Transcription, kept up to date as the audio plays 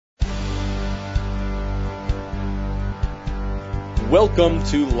Welcome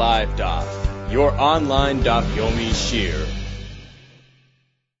to Live Daf, your online Daf Yomi Shir.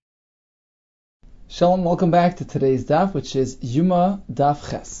 Shalom, welcome back to today's Daf, which is Yoma Daf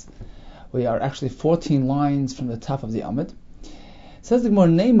Ches. We are actually 14 lines from the top of the Amud. It says the Gemara,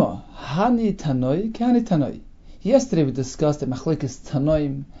 Nema, Hani Tanoi, Kani Tanoi. Yesterday we discussed the Machlekes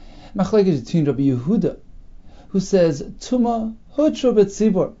Tanoim, Machlekes between Rabbi Yehuda, who says, Tuma Hutra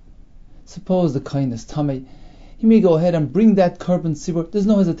Betzibur. Suppose the kohen is Tamei, he may go ahead and bring that carbon tzibur. There's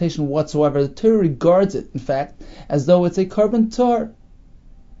no hesitation whatsoever. The Torah regards it, in fact, as though it's a carbon tar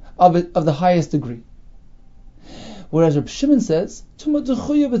of the highest degree. Whereas Reb Shimon says, Tuma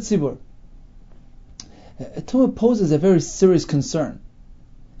dechuya b'tzibur. Tuma poses a very serious concern.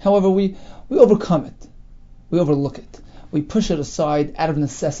 However, we overcome it. We overlook it. We push it aside out of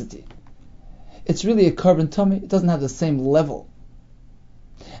necessity. It's really a carbon tummy. It doesn't have the same level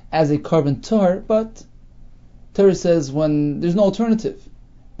as a carbon tar, but Torah says when there's no alternative,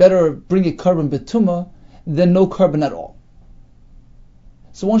 better bring a carbon betuma than no carbon at all.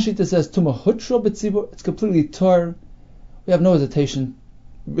 So one shita says tuma hutra betzibur, it's completely tar. We have no hesitation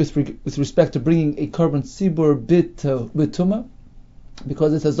with respect to bringing a carbon tzibur betuma,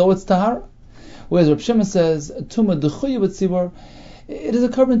 because it's as though it's tahara. Whereas Reb Shimon says tuma dechuya betzibur, it is a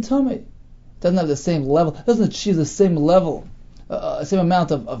carbon tummy. It doesn't have the same level, it doesn't achieve the same level, same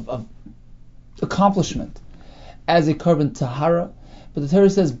amount of accomplishment as a carbon tahara, but the Torah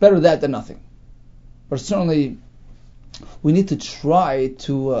says better that than nothing. But certainly we need to try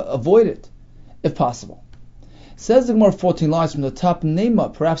to avoid it, if possible. Says the Gemara 14 lines from the top,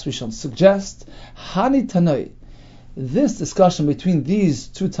 Nema, perhaps we shall suggest, Hani Tanoi, this discussion between these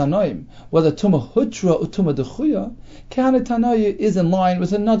two Tanoim, whether Tuma Hutra or Tuma Dechuya, Hani Tanoi is in line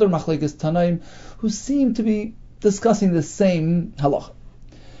with another Machlekes Tanoim, who seem to be discussing the same halacha.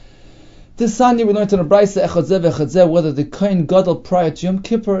 This Sanya we learned in a Brayse Echadzeh v'Echadzeh whether the Kohen Gadol prior to Yom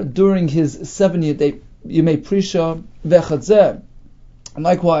Kippur during his 7-year day Yemei Prisha v'Echadzeh, and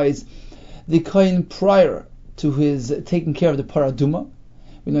likewise the Kohen prior to his taking care of the Paraduma.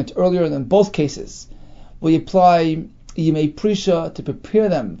 We learned earlier that in both cases we apply Yemei Prisha to prepare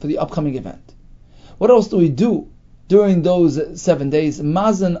them for the upcoming event. What else do we do during those 7 days?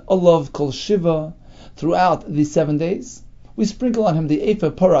 Mazen Olav Kol Shiva, throughout these 7 days we sprinkle on him the Ephah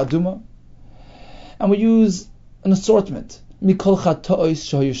Paraduma, and we use an assortment. Mikol chatois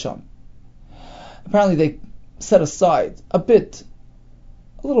shoyusham. Apparently they set aside a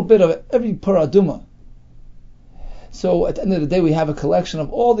little bit of every paraduma. So at the end of the day we have a collection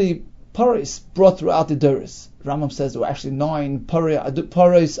of all the paris brought throughout the Doros. Rambam says there were actually 9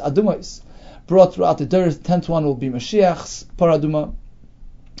 paris adumais brought throughout the Doros. The 10th one will be Mashiach's paraduma.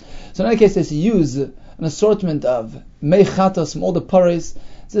 So in any case, they use an assortment of meichatos from all the paris.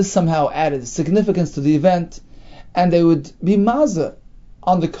 This somehow added significance to the event, and they would be mazah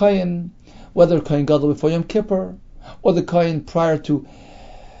on the kohen, whether kohen gadol before Yom Kippur or the kohen prior to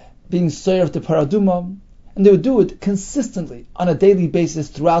being served the paraduma, and they would do it consistently on a daily basis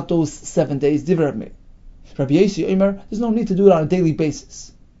throughout those 7 days. Divrei Rabbi Yossi Omer, there's no need to do it on a daily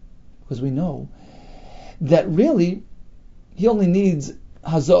basis, because we know that really he only needs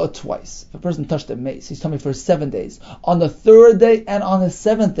Hazah twice. If a person touched a mace, he's tummy for 7 days. On the 3rd day and on the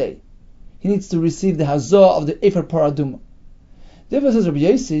 7th day, he needs to receive the Hazah of the Ephah Paraduma. Therefore says Rabbi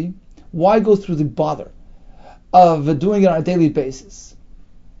Yossi, why go through the bother of doing it on a daily basis?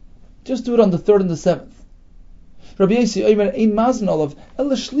 Just do it on the 3rd and the 7th. Rabbi Yossi, ein mazn olav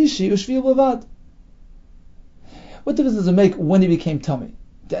ela shlishi ushviu levad. What difference does it make when he became tummy?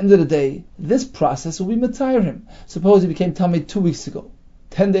 At the end of the day, this process will be mitayr him. Suppose he became tummy 2 weeks ago,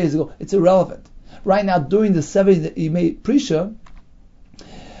 10 days ago, it's irrelevant. Right now, during the 7th that he made Prisha,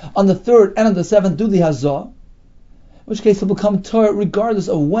 on the 3rd and on the 7th, do the Hazah, in which case he'll become Torah regardless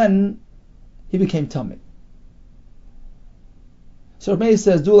of when he became tummy. So Rabbi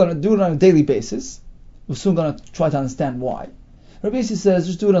says, do it on a daily basis. We're soon going to try to understand why. Rabbi says,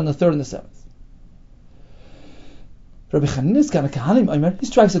 just do it on the 3rd and the 7th. Rabbi Chanin, he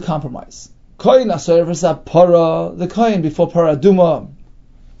strikes a compromise. The kohen before Paraduma,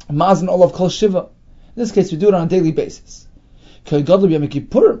 Mazen Olav Kol Shiva. In this case, we do it on a daily basis.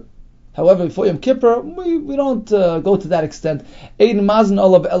 However, before Yom Kippur, we don't go to that extent. We only do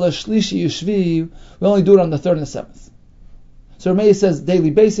it on the 3rd and the 7th. So Rameh says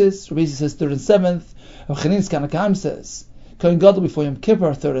daily basis, Rabbi says 3rd and 7th. Rabbi Chanin says Kohen Gadol before Yom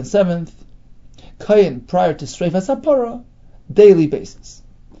Kippur, 3rd and 7th. Kohen prior to Streifas HaPara, daily basis.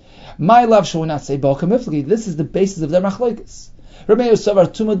 My love shall not say Balka Miflagi. This is the basis of their machlokes. Rabbi Yosavar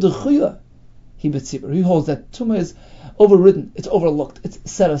Tuma Dechuya. He holds that Tuma is overridden, it's overlooked, it's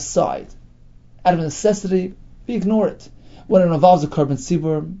set aside. Out of necessity, we ignore it. when it involves a korban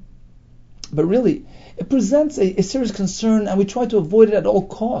tzibur. But really, it presents a serious concern, and we try to avoid it at all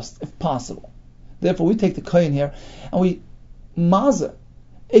costs, if possible. Therefore, we take the kohen here, and we maza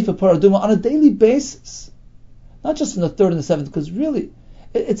efa paraduma on a daily basis. Not just on the 3rd and the 7th, because really,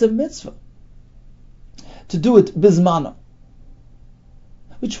 it's a mitzvah to do it bizmana.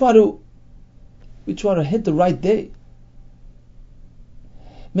 We try to hit the right day.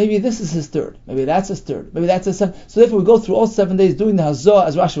 Maybe this is his 3rd, maybe that's his 3rd, maybe that's his 7th. So therefore we go through all 7 days doing the hazah,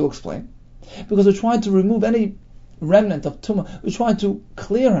 as Rashi will explain. Because we're trying to remove any remnant of tumah. We're trying to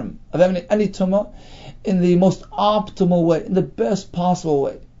clear him of any tumah in the most optimal way, in the best possible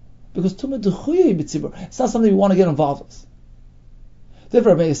way. Because tumah d'chuya b'tzibur, it's not something we want to get involved with.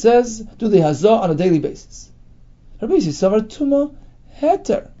 Therefore Rabbi says, do the hazah on a daily basis. Rabbi savar tumah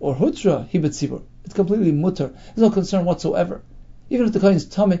heter, or hutra hi b'tzibur. It's completely mutter. There's no concern whatsoever. Even if the kohen is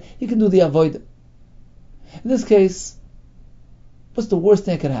tummy, he can do the avodah. In this case, what's the worst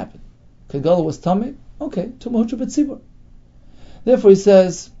thing that can happen? Kegala was tummy? Okay, tumah hutra b'tzibur. Therefore he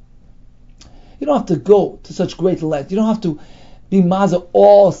says, you don't have to go to such great length. You don't have to be maza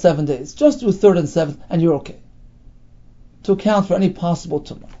all 7 days. Just do 3rd and 7th, and you're okay. To account for any possible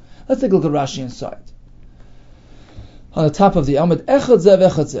tumah. Let's take a look at Rashi inside. On the top of the Amud, echad zeh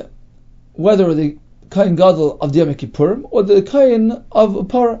v'echad zeh. Whether the Kohen Gadol of the Yom Kippurim or the Kohen of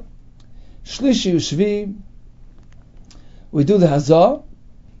Parah. Shlishi u'shvi. We do the hazah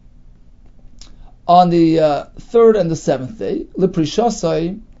on the 3rd and the 7th day.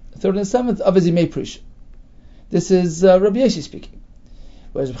 L'prishasai, 3rd and 7th of his Yimei Prisha. This is Rabbi Yeshi speaking.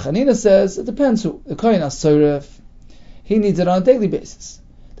 Whereas Chanina says, it depends who. The Kohen HaSoref, he needs it on a daily basis.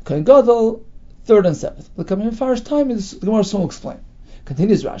 The Kohen Gadol, 3rd and 7th. The coming Mefarish time, the Gemara soon will explain.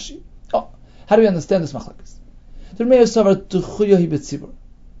 Continues Rashi. How do we understand this machlekes?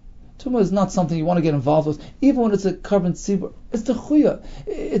 Tumah is not something you want to get involved with, even when it's a korban tzibur. It's the chuya.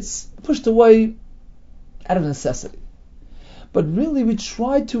 It's pushed away out of necessity. But really, we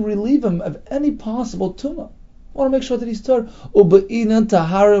try to relieve him of any possible tumah. We want to make sure that he's tar u'ba'inan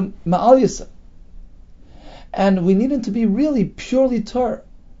taharim ma'al yisa, and we need him to be really purely tar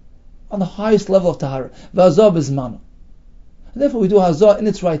on the highest level of tahara. V'hazah b'zmana. Therefore, we do hazah in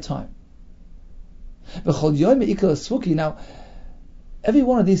its right time. Now, every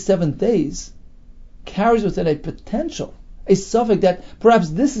one of these 7 days carries with it a potential, a suffix that perhaps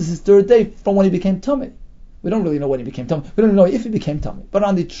this is his 3rd day from when he became tummy. We don't really know when he became tummy. We don't know if he became tummy. But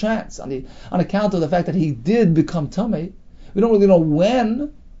on the chance, on account of the fact that he did become tummy, we don't really know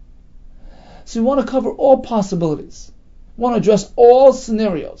when. So we want to cover all possibilities. We want to address all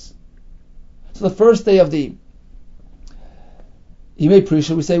scenarios. So the first day of the Yimei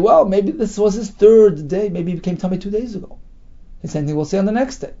Prisha, we say, well, maybe this was his 3rd day. Maybe he became tummy 2 days ago. The same thing we'll say on the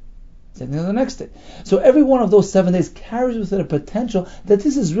next day. Same thing on the next day. So every one of those 7 days carries with it a potential that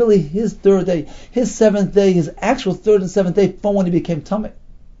this is really his 3rd day, his 7th day, his actual 3rd and 7th day from when he became tummy.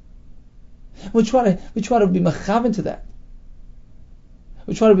 We try to be mechaven to that.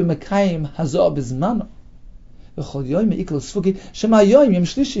 We try to be mekayim hazah bizmana.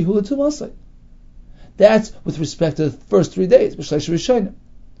 That's with respect to the first 3 days.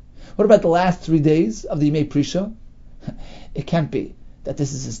 What about the last 3 days of the Yimei Prisha? It can't be that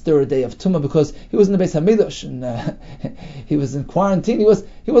this is his 3rd day of Tumah because he was in the Beis Hamidrash and he was in quarantine.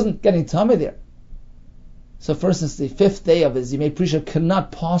 He wasn't getting tummy there. So, for instance, the 5th day of his Yimei Prisha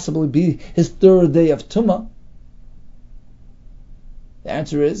cannot possibly be his 3rd day of Tumah. The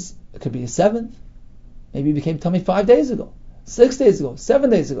answer is it could be his 7th. Maybe he became tummy 5 days ago, 6 days ago, 7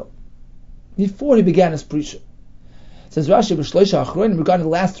 days ago, before he began his Prisha. Says Rashi, regarding the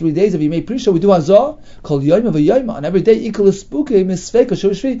last 3 days of Yimei Prisha, we do hazah, called Yoma v'Yoma, and every day equal to spooky, misfeka,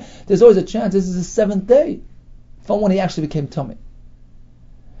 shuvishvi. There's always a chance this is the 7th day from when he actually became tummy.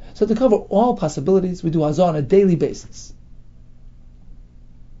 So to cover all possibilities, we do hazah on a daily basis.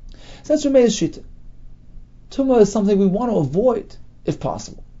 So that's Rameir's shita. Tumah is something we want to avoid, if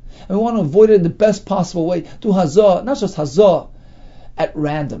possible. And we want to avoid it in the best possible way. Do hazah, not just hazah at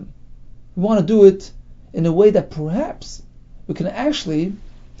random. We want to do it in a way that perhaps we can actually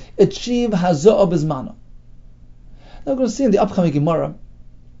achieve hazah bizmana. Now we're going to see in the upcoming Gemara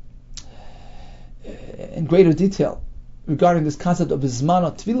in greater detail regarding this concept of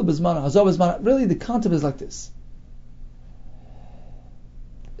bizmana, tefillah bizmana, hazah bizmana. Really, the concept is like this.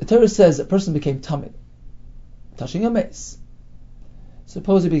 The Torah says a person became tummy, touching a mace.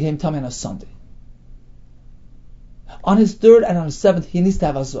 Suppose he became tummy on a Sunday. On his 3rd and on his 7th, he needs to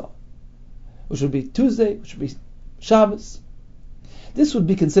have hazah, which would be Tuesday, which would be Shabbos. This would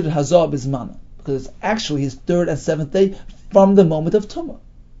be considered hazah bizmana, because it's actually his 3rd and 7th day from the moment of Tumah.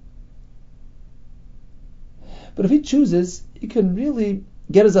 But if he chooses, he can really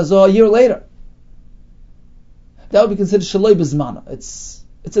get his hazah a year later. That would be considered shaloi b'zmana.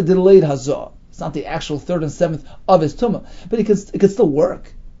 It's a delayed hazah. It's not the actual 3rd and 7th of his tumah, but it could still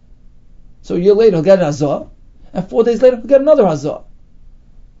work. So a year later he'll get an hazah, and 4 days later he'll get another hazah.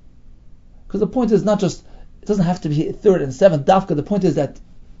 Because the point is not just, it doesn't have to be 3rd and 7th dafka. The point is that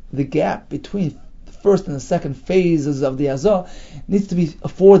the gap between the 1st and the 2nd phases of the hazah needs to be a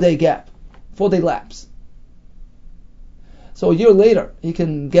 4-day gap, 4-day lapse. So a year later he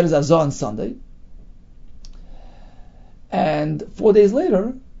can get his hazah on Sunday, and 4 days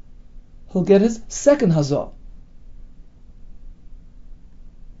later he'll get his second hazah.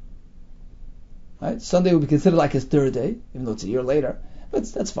 Right? Sunday will be considered like his 3rd day, even though it's a year later, but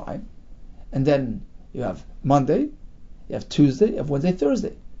that's fine. And then you have Monday, you have Tuesday, you have Wednesday,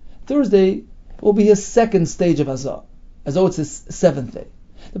 Thursday. Thursday will be his 2nd stage of hazah, as though it's his 7th day.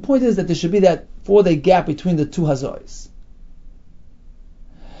 The point is that there should be that 4-day gap between the two hazahs.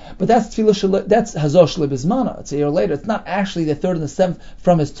 But that's hazah shalei b'zmana. It's a year later. It's not actually the 3rd and the 7th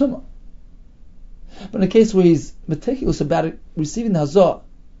from his tumah. But in a case where he's meticulous about it, receiving the hazah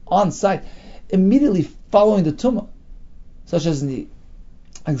on site, immediately following the tumah, such as in the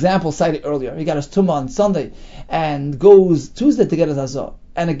example cited earlier, he got his tumah on Sunday and goes Tuesday to get his hazah,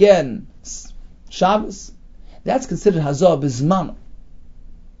 and again Shabbos, that's considered hazah b'zmana.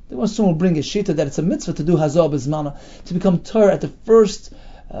 The one soon will bring a shita that it's a mitzvah to do hazah b'zmana, to become Torah at the first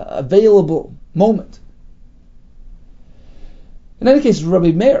available moment. In any case,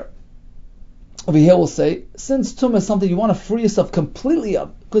 Rabbi Meir over here will say, since tumah is something you want to free yourself completely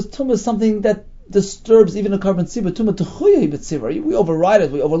of, because tumah is something that disturbs even a carbon tzibur, tumah techuya b'tzibur. We override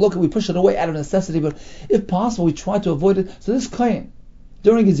it, we overlook it, we push it away out of necessity, but if possible, we try to avoid it. So this kohen,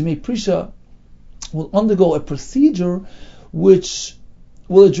 during his Yemei Prisha, will undergo a procedure which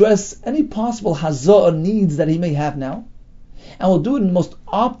will address any possible hazah needs that he may have now, and will do it in the most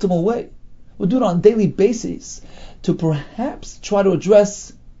optimal way. We'll do it on a daily basis to perhaps try to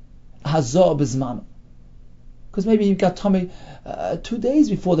address hazah b'zmana. Because maybe you got tummy 2 days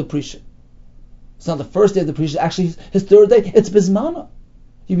before the Prisha. It's not the first day of the Prisha, actually his 3rd day, it's b'zmana.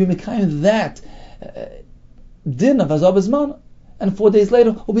 You'll be mekayim that din of hazah b'zmana, and 4 days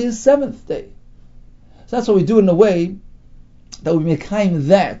later will be his 7th day. So that's what we do in a way that we mekayim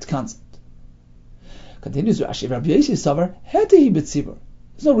that concept. Continues Rashi, Rabbi Yosi Savar, hetehi b'tzibur.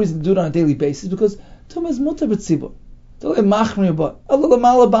 There's no reason to do it on a daily basis because tumah is mutar b'tzibur. There's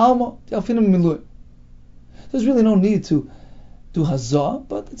really no need to do hazah,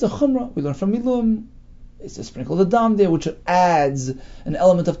 but it's a chumrah. We learn from Milum. It's a sprinkle of the dam there, which adds an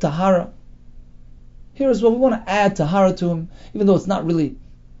element of tahara. Here as well, we want to add tahara to him, even though it's not really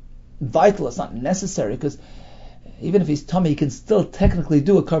vital, it's not necessary, because even if he's tummy, he can still technically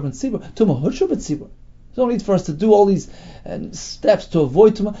do a carbon tzibur. Tumah hutshu b'tzibur. There's no need for us to do all these steps to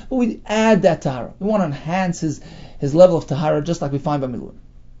avoid tumah, but we add that tahara. We want to enhance his level of tahara, just like we find by Milum.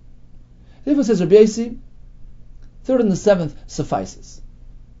 Therefore, says Rabbi Yosi, 3rd and the 7th suffices.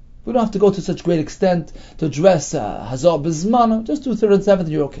 We don't have to go to such great extent to address hazah b'zmana. Just do 3rd and 7th and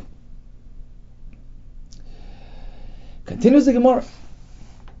you're okay. Continues the Gemara.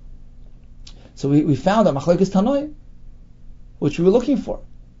 So we found a machlokes tanoim, which we were looking for.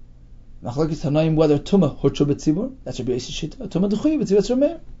 Machlokes tanoim whether tumah hutshu b'tzibur, that's Rabbi Yosi shita, tumah dechuya b'tzibur, that's Rabbi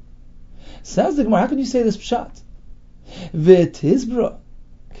Meir. Says the Gemara, how can you say this pshat? V'tizbra.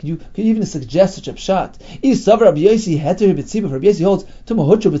 Can you even suggest such a pshat? Rabbi Yosi holds tumah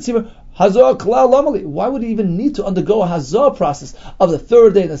hutshu b'tzibur hazah klal lamali. Why would he even need to undergo a hazah process of the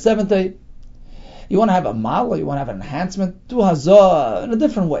 3rd day and the 7th day? You want to have a mala, you want to have an enhancement, do hazah in a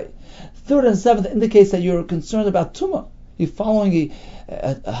different way. 3rd and 7th indicates that you're concerned about tumah. You're following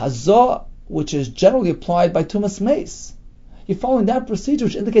a hazah which is generally applied by tumas mace. You're following that procedure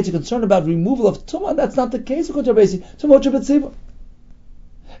which indicates you're concerned about removal of tumah. That's not the case according to Rabbi Yosi. Tumah hutshu b'tzibur.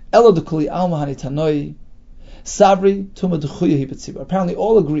 Elo dekuli alma hani tanoi sabri tumah dechuya b'tzibur. Apparently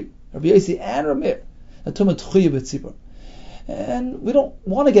all agree, Rabbi Yosi and Rabbi Meir, that tumah dechuya b'tzibur. And we don't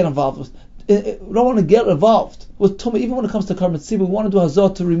want to get involved with tumah, even when it comes to carbon tzibur. We want to do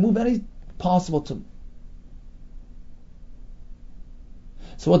hazah to remove any possible tumah.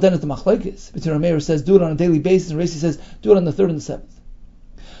 So what then is the machlokes? Between Rabbi Meir says do it on a daily basis, and Rabbi Yosi says do it on the 3rd and the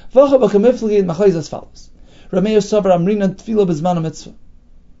 7th. Machlokes as follows. Rabbi Meir savar amrinan tefillah b'zman mitzvah.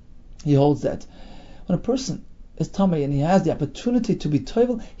 He holds that when a person is tamei and he has the opportunity to be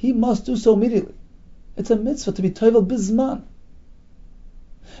tovel, he must do so immediately. It's a mitzvah to be tovel b'zman.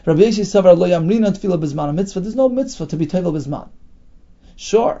 Rabbi Yosi savar lo yamrinan tefillah b'zman mitzvah. There's no mitzvah to be tovel b'zman.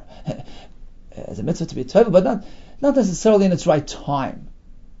 Sure, it's a mitzvah to be tovel, but not necessarily in its right time.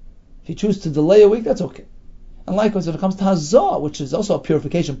 If you choose to delay a week, that's okay. And likewise, when it comes to hazah, which is also a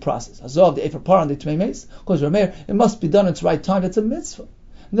purification process, hazah of the efer par and the tmei meis, because it must be done at its right time. It's a mitzvah.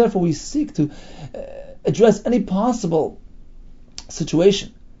 And therefore, we seek to address any possible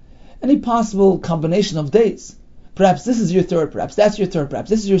situation, any possible combination of days. Perhaps this is your third, perhaps that's your third, perhaps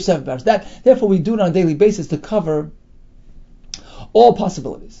this is your seventh, perhaps that. Therefore, we do it on a daily basis to cover all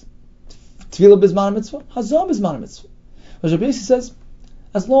possibilities. Tefillah bizman mitzvah, hazah bizman mitzvah. As Rabbi Yossi says,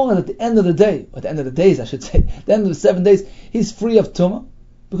 as long as at the end of the day, or at the end of the days I should say, at the end of the 7 days, he's free of tumah,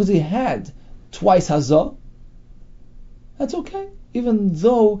 because he had twice hazah, that's okay, even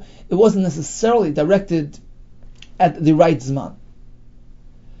though it wasn't necessarily directed at the right zman.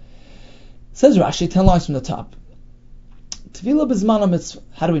 Says Rashi, 10 lines from the top. Tefillah bizman mitzvah.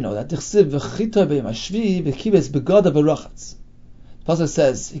 How do we know that? The Pasuk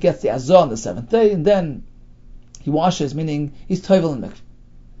says he gets the azah on the 7th day, and then he washes, meaning he's toivel in mikveh.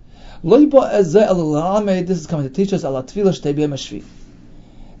 This is coming to teach us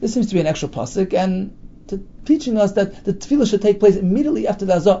this seems to be an extra pasuk, and teaching us that the tefillah should take place immediately after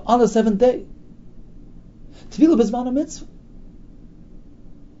the azah on the 7th day. Tefillah bizman mitzvah.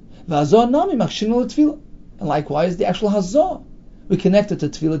 And likewise, the actual hazah, we connect it to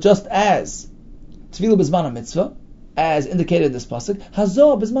tefillah just as tefillah bizman mitzvah, as indicated in this pasuk.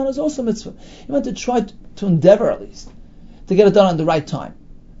 Hazah bizman is also mitzvah. You want to try to endeavor at least to get it done on the right time,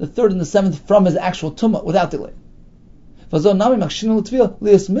 the 3rd and the 7th from his actual tumah without delay. Therefore,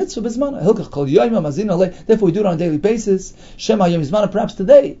 we do it on a daily basis. Perhaps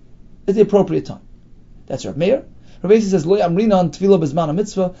today is the appropriate time. That's Rav Meir. Rav Yossi says,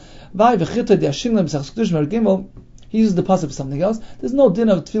 he uses the pasuk for something else. There's no din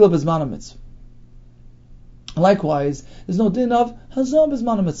of tefillah bizman mitzvah. Likewise, there's no din of hazah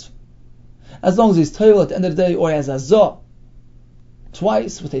bizman mitzvah. As long as he's toivel at the end of the day, or he has hazah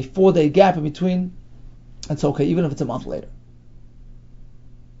twice with a 4-day gap in between, that's okay, even if it's a month later.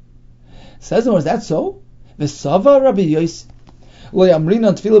 Says, is that so? V'sava Rabbi Yossi lo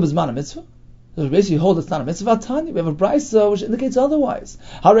yamrina tefillah bizman mitzvah. So basically, hold it's not a mitzvah. Tani, we have a brayso which indicates otherwise.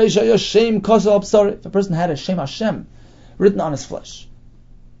 If a person had a Shem Hashem written on his flesh,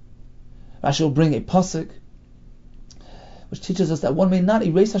 Rashi will bring a pasuk which teaches us that one may not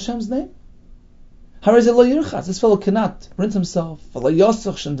erase Hashem's name. This fellow cannot rinse himself,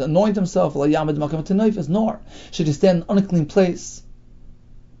 shouldn't anoint himself, nor should he stand in an unclean place.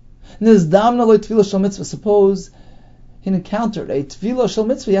 Suppose he encountered a tefillah shel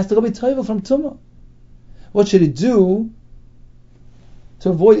mitzvah, he has to go be toivel from tumah. What should he do to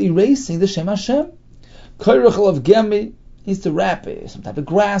avoid erasing the Shem Hashem? He needs to wrap some type of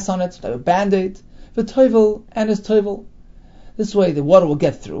grass on it, some type of band-aid, the toivel and his toivel. This way the water will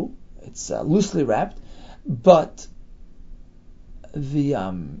get through. It's loosely wrapped, but the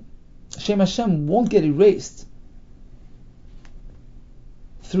Shem Hashem won't get erased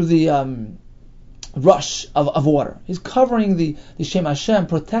through the rush of water. He's covering the Shem Hashem,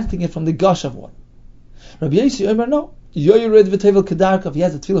 protecting it from the gush of water. Rabbi Yossi Omer, no. Yoyered v'tevel kedarka. If he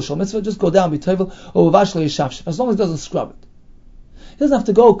has a tefillah shel mitzvah, just go down, be tevel, or vash lo yishafshef, as long as he doesn't scrub it. He doesn't have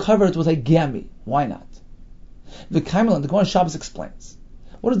to go cover it with a gami. Why not? The Kaimelan, the Gemara Shabbos explains.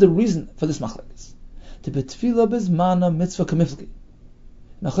 What is the reason for this machlekes? To be tefillah bizmana mitzvah kamifli.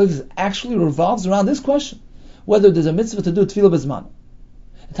 Machlekes actually revolves around this question: whether there's a mitzvah to do tefillah bizmana.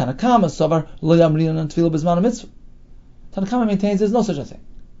 Tanakama savar lo yamrinan tefillah bizmana mitzvah. Tanakama maintains there's no such a thing.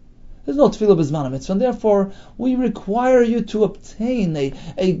 There's no tefillah bizmana mitzvah, and therefore we require you to obtain a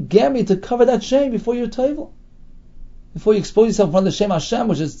gami to cover that shame before you're toivel. Before you expose yourself in front of the Shem Hashem,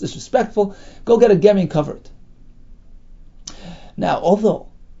 which is disrespectful, go get a gami and cover it. Now, although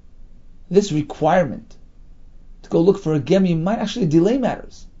this requirement to go look for a gemi might actually delay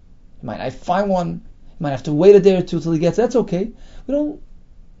matters, you might not find one, you might have to wait a day or two till he gets it, that's okay. We don't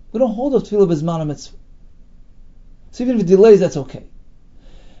hold up tefillah bizmana mitzvah. So even if it delays, that's okay.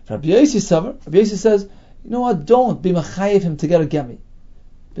 For Rabbi Yossi says, you know what, don't be machayev him to get a gemi,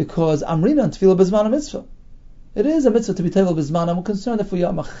 because amrina and tefillah bizmana mitzvah. It is a mitzvah to be tevel bizman, and we're concerned if we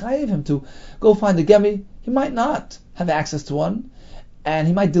are machayev him to go find a gemi, he might not have access to one, and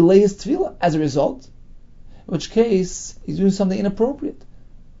he might delay his tefillah as a result, in which case he's doing something inappropriate.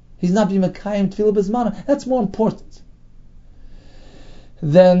 He's not being makayim tefillah bizman. That's more important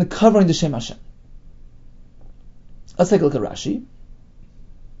than covering the Shem Hashem. Let's take a look at Rashi.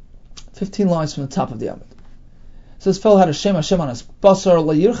 15 lines from the top of the Amud. So this fellow had a Shem Hashem on his basar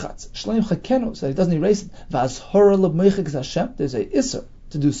layirchatz shleim chakenu, so he doesn't erase it. V'azhora l'meichik Hashem. There's a iser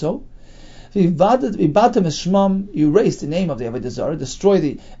to do so. V'batem eshmam, you erase the name of the Avodah Zarah,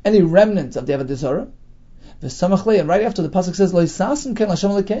 destroy any remnant of the Avodah Zarah. V'samach lei, and right after the pasuk says lo yisasim ken Hashem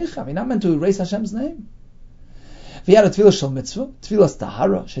lekeichem. You're not meant to erase Hashem's name. If he had a tefillah shel mitzvah, tefillah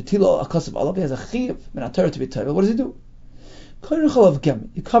tahara, shetilo akasav olav, he has a chiyuv min haTorah to be toivel. What does he do?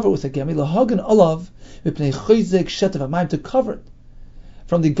 You cover it with a gemi, lahagan olav, v'pnei choyzek shetav hamayim, to cover it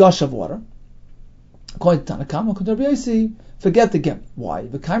from the gush of water. According to Tanakama, according to Rabbi Yossi, forget the gemi. Why?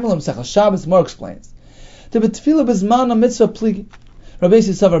 V'kaimelam sechal Shabbos, more explains. The tefillah bezman a mitzvah pligi. Rabbi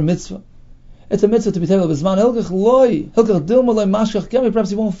Yossi savar mitzvah. It's a mitzvah to be tefillah bezman. Hilkach loy, hilkach dilma loy mashkach gemi. Perhaps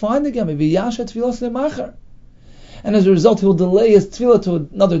he won't find the gemi. V'yasha tefillah le'machar. And as a result, he will delay his tefillah to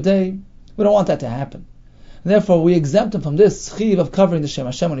another day. We don't want that to happen. And therefore, we exempt him from this chiv of covering the Shem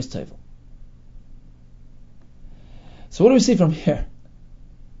Hashem on his tefillah. So what do we see from here?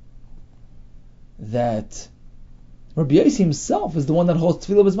 That Rabbi Yossi himself is the one that holds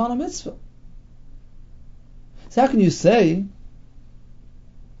tefillah bezman mitzvah. So how can you say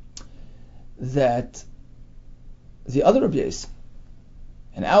that the other Rabbi Yossi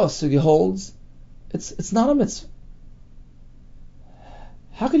and our sugi holds it's not a mitzvah?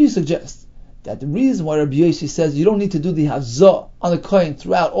 How can you suggest that the reason why Rabbi Yossi says you don't need to do the hazah on the kohen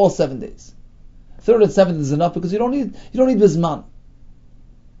throughout all 7 days, third and seventh is enough because you don't need bizman?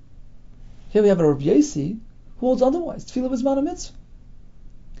 Here we have a Rabbi Yossi who holds otherwise. Tefillah bizman mitzvah.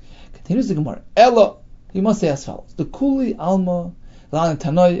 Continues the Gemara. Ella, you must say as follows: the kuli alma lan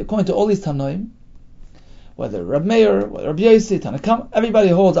tanoi. According to all these tanoim, whether Rab Meir, whether Rabbi Yossi, Tanakam, everybody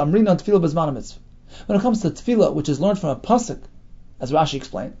holds amrin on tefillah bizman mitzvah. When it comes to tefillah, which is learned from a pasuk, as Rashi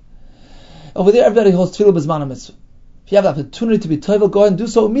explained, over there everybody holds tefillah bizman mitzvah. If you have the opportunity to be toivel, go ahead and do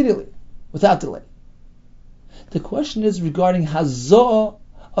so immediately, without delay. The question is regarding hazah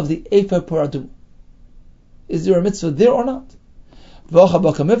of the Efer Paradum. Is there a mitzvah there or not? And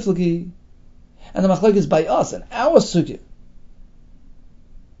the machlek is by us and our sugya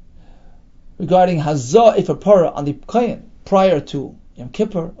regarding hazah Efer Para on the kohen prior to Yom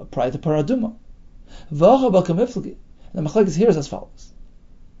Kippur or prior to Paraduma. And the machlek is here as follows.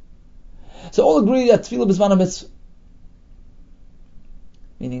 So all agree that tefillah bizman mitzvah,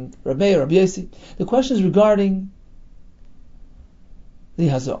 meaning Rabbi or Rabbi Yossi. The question is regarding the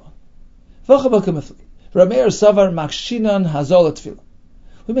hazah. Rabbi savar makshinan hazah tefillah.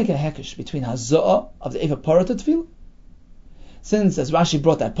 We make a hekesh between hazah of the Efer Parah to tefillah, since as Rashi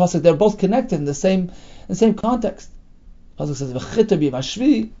brought that pasuk, they're both connected in the same context. Pasuk says v'chita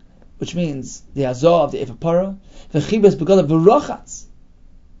b'mashvi, which means the hazah of the Efer Parah, v'chibes b'gadav v'rachatz,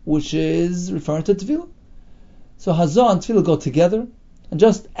 which is referring to tefillah. So hazah and tefillah go together, and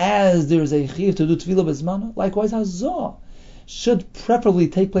just as there is a chiv to do tefillah bizmana, likewise hazah should preferably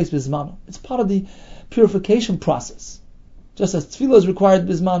take place bizmana. It's part of the purification process. Just as tefillah is required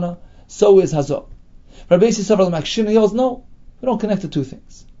bizmana, so is hazah. Rabbi Yossi Savar L'Makshin, he holds no, we don't connect the two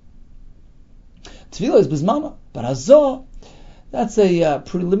things. Tefillah is bizmana, but hazah, that's a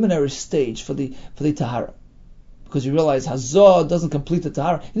preliminary stage for the tahara, because you realize hazah doesn't complete the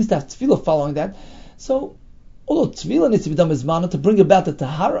tahara. He needs to have tefillah following that. So, although tefillah needs to be done bizmana to bring about the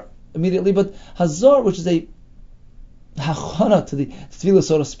tahara immediately, but hazah, which is a hachana to the tefillah,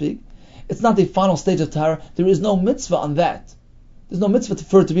 so to speak, it's not the final stage of tahara. There is no mitzvah on that. There's no mitzvah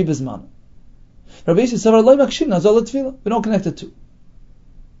for it to be bizman. Rabbi Yossi savar lo makshin hazah l'tefillah. We don't connect the two,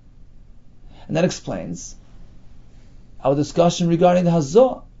 and that explains our discussion regarding the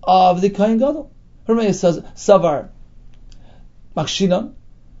hazah of the kohen gadol. Rabbi Yossi says savar makshinan.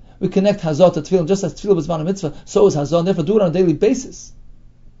 We connect hazah to tefillah, just as tefillah bizman mitzvah, so is hazah, and therefore do it on a daily basis,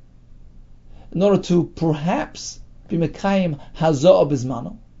 in order to perhaps be mekayim hazah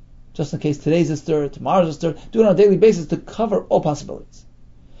bizmano, just in case today's is third, tomorrow's is third, do it on a daily basis to cover all possibilities.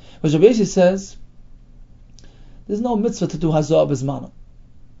 But Rabbi Yossi says there's no mitzvah to do hazah bizmano.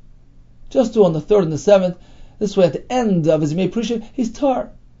 Just do on the third and the seventh. This way, at the end of his Yimei Prisha, he's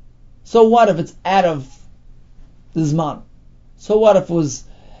tar. So what if it's out of the zman? So what if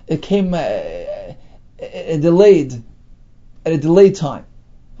it came delayed at a delayed time?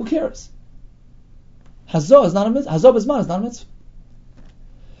 Who cares? Hazah is not a mitzvah. Hazah bizman is not a mitzvah.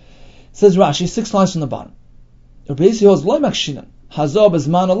 Says Rashi, 6 lines from the bottom. Rabbi Yossi holds loy makshinan hazah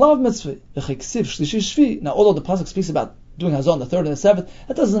bizman alav mitzvah v'cheksiv shlishi shvi. Now, although the pasuk speaks about doing hazah on the third and the seventh,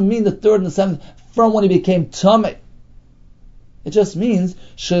 that doesn't mean the third and the seventh from when he became tamei. It just means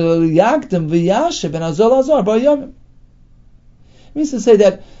shel yagdim v'yashe ben hazah l'hazah b'yomim. It means to say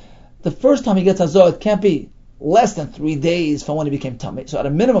that the first time he gets hazah, it can't be less than 3 days from when he became tamei. So at a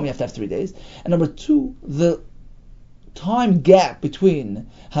minimum, you have to have 3 days. And number 2, the time gap between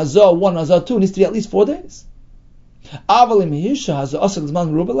hazah 1 and hazah 2 needs to be at least 4 days. But if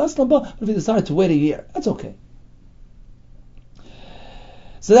he decided to wait a year, that's okay.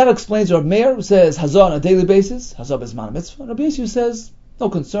 So that explains Rab Meir, who says hazah on a daily basis, hazah bizman mitzvah. Rabbi Yossi says no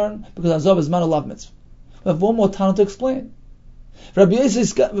concern, because hazah bizman alav mitzvah. We have one more Tana to explain. Rabbi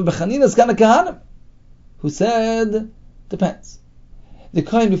Chanina is Kana Kahanim, who said, depends. The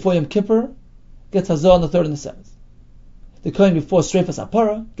Kohen before Yom Kippur gets Hazah on the 3rd and the 7th. The Kohen before Streifas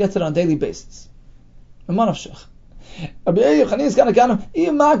Apara gets it on a daily basis. Rabbi Chanina is Kana Kahanim,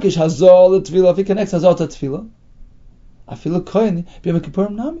 Imakish Hazah l'Tfilah, if he connects Hazah to Tfilah, Afilu Kohen b'Yom Kippur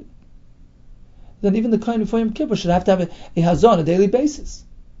Nami. Then even the Kohen before Yom Kippur should have to have a Hazah on a daily basis.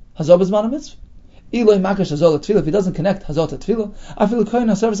 Hazah b'Zman HaMitzvah. If he doesn't connect Hazah to Tefillah, I feel the Kohen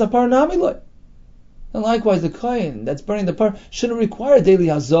HaServis HaPar Nami Loi. And likewise, the Kohen that's burning the par shouldn't require daily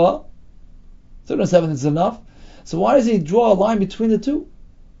Hazah. 3rd and 7th is enough. So why does he draw a line between the two?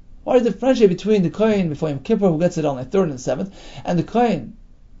 Why does he differentiate between the Kohen before Yom Kippur, who gets it on the 3rd and 7th, and the Kohen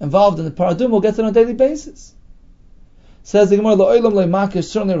involved in the Paradum, who gets it on a daily basis? Says the Gemara, Lo'olam le'makish,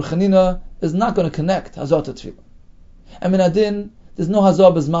 certainly Rechanina is not going to connect Hazah to Tefillah. And Minadin, there's no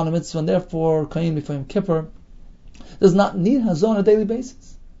Hazah b'Zman HaMitzvah, and therefore Kohen before Yom Kippur does not need Hazah on a daily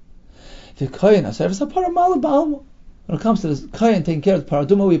basis. When it comes to this Kohen taking care of the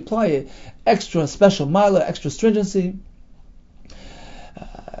Paraduma, we apply an extra special mila, extra stringency.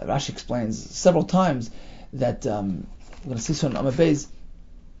 Rashi explains several times that we're going to see soon in Amabez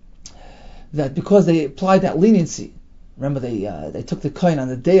that because they applied that leniency. Remember, they took the Kohen on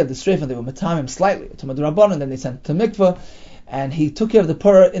the day of the Streif and they were matamim slightly to Madrabban, and then they sent to mikveh, and he took care of the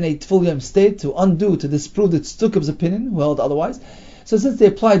parah in a Tful Yom state to disprove the Tztukab's opinion, who held otherwise. So since they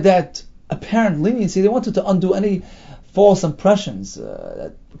applied that apparent leniency, they wanted to undo any false impressions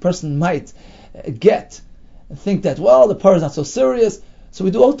that a person might get and think that, well, the parah is not so serious. So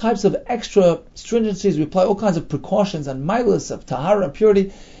we do all types of extra stringencies, we apply all kinds of precautions and milas of tahara and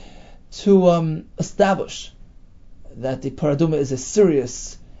purity to establish that the paraduma is a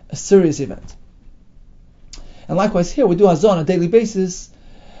serious event. And likewise here, we do Hazah on a daily basis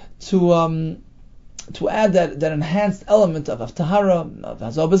to add that enhanced element of tahara, of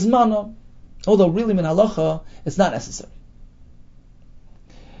Hazah b'zmana, although really min halacha, it's not necessary.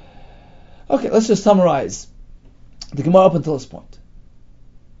 Okay, let's just summarize the Gemara up until this point.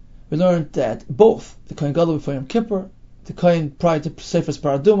 We learned that both the Kohen Gadol before Yom Kippur, the Kohen prior to Sefer's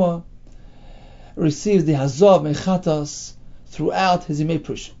Paraduma, receives the Hazah Mechatas throughout his Yimei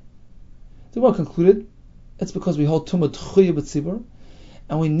Prisha. The Gemara concluded it's because we hold Tumah Tchuya B'tzibur,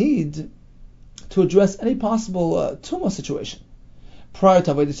 and we need to address any possible Tumah situation prior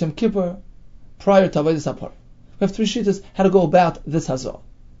to Avodas Yom Kippur, prior to Avodas Apar. We have 3 shittas how to go about this Hazah.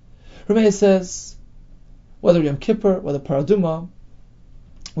 Rameh says whether Yom Kippur, whether Paraduma,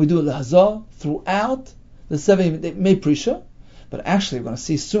 we do the Hazah throughout the 7 Yimei Prisha. But actually, we're going to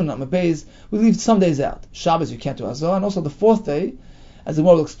see soon on Mabez, we leave some days out. Shabbos you can't do Hazah, and also the 4th day, as the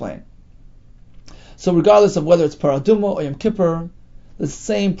Gemara will explain. So regardless of whether it's Paraduma or Yom Kippur, the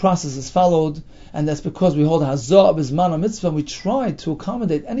same process is followed, and that's because we hold Hazah b'Zman HaMitzvah, and we try to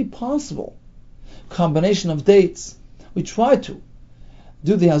accommodate any possible combination of dates. We try to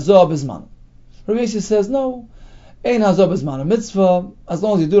do the Hazah b'Zman. Rabbi Yossi says, no, ain't Hazah b'Zman HaMitzvah, as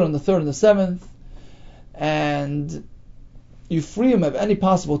long as you do it on the 3rd and the 7th, and you free him of any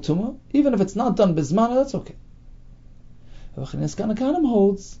possible tumah, even if it's not done b'zmana, that's okay. Rabbi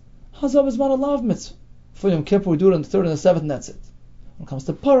holds Hazah b'zmana lav mitzvah. For Yom Kippur, we do it on the 3rd and the 7th, and that's it. When it comes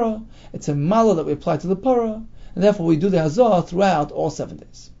to para, it's a mala that we apply to the para, and therefore we do the Hazah throughout all 7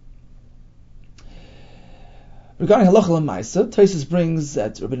 days. Regarding halacha l'maisa, Tosfos brings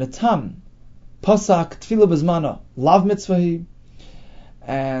that Rabbi Natam pasak tefillah b'zmana lav mitzvahi,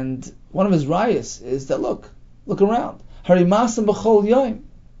 and one of his rayas is that look around. Harimasam b'chol yoyim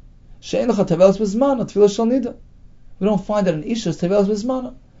she'en lecha tevelas b'zmana tefillah shel nida. We don't find that an isha is tevelas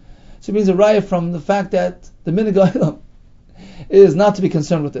b'zmana. So it brings a raya from the fact that the minhag ha'olam is not to be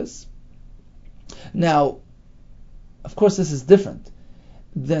concerned with this. Now, of course, this is different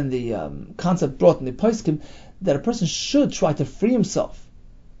than the concept brought in the poskim that a person should try to free himself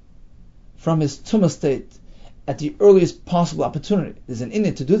from his tumah state at the earliest possible opportunity. There's an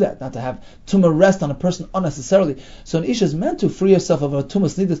inyan to do that, not to have tumah rest on a person unnecessarily. So an isha is meant to free herself of her tumah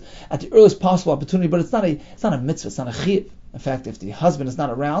snidas at the earliest possible opportunity, but it's not a mitzvah, it's not a chiyuv. In fact, if the husband is not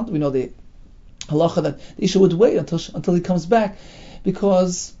around, we know the halacha that the isha would wait until he comes back,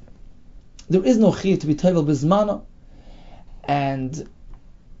 because there is no chiyuv to be tevel b'zmana, and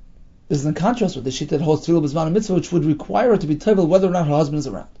this is in contrast with the shita that holds tevel b'zmana mitzvah, which would require her to be tevel whether or not her husband is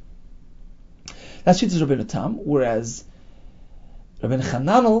around. That's shita Rabbi Natam, whereas Rabbi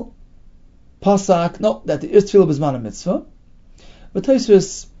Chananel pasak that there is tevel b'zmana mitzvah, but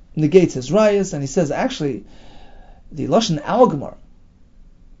Tosfos negates his rayas, and he says actually the lashon al gemara,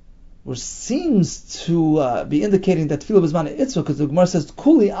 which seems to be indicating that tefillah b'zman mitzvah, because the Gemara says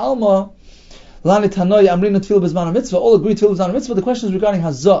kuli alma Lani Tanoy Amrina Tefillah B'Zman HaMitzvah, all agree Tefillah B'Zman HaMitzvah. The question is regarding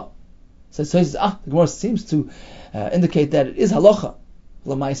Hazah. So he says, the Gemara seems to indicate that it is halacha.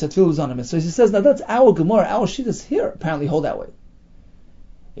 L'maisa Tefillah B'Zman HaMitzvah. So he says, now that's our Gemara, our Shittas here apparently hold that way.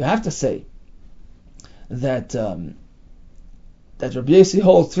 You have to say that Rabbi Yossi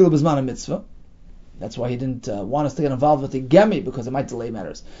holds Tefillah B'Zman HaMitzvah. That's why he didn't want us to get involved with the Gemi, because it might delay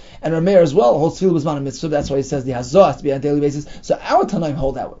matters. And Rameir as well holds Tefillah B'Zman HaMitzvah. That's why he says the Hazah has to be on a daily basis. So our Tanaim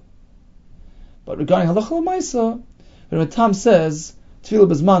hold that way. But regarding halacha l'maisa, Rabbi Tam says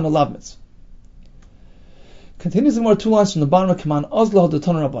Tefillah B'Zman Olav Mitzvah. Continues in more two lines from the bottom of Kaman Ozlah the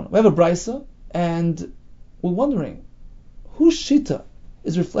Toner Rabban. We have a brisa, and we're wondering whose shita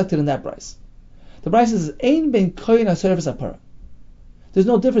is reflected in that brisa. The brisa says Ein ben koyin aservis apara. There's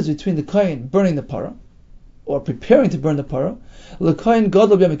no difference between the koyin burning the para or preparing to burn the para, the koyin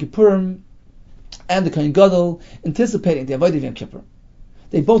gadol b'yom kippurim, and the koyin gadol anticipating the avodah yom kippur.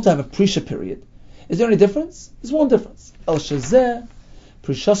 They both have a prisha period. Is there any difference? There's one difference. El shazeh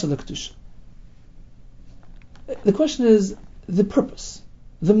prishasa l'kedusha. The question is the purpose,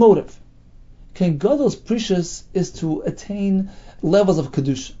 the motive. Koyin gadol's prishas is to attain levels of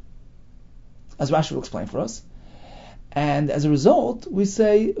kedusha, as Rashi will explain for us. And as a result, we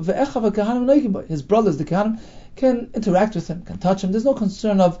say ve'echav kahanim noigim bo. His brothers, the kahanim, can interact with him, can touch him. There's no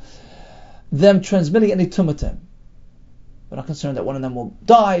concern of them transmitting any tumah to him. We're not concerned that one of them will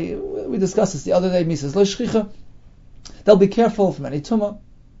die. We discussed this the other day. Misas lo shchicha. They'll be careful from any tumah.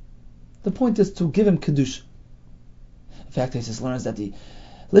 The point is to give him kedusha. In fact, Isis learns that the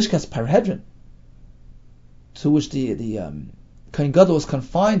lishkas parahedron, to which the kohen gadol was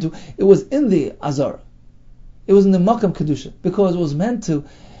confined to, it was in the azara. It was in the makam kedusha, because it was meant to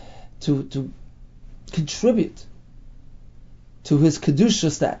contribute to his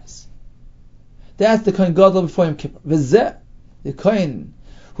kedusha status. That's the kohen gadol before Yom Kippur. V'zeh, the kohen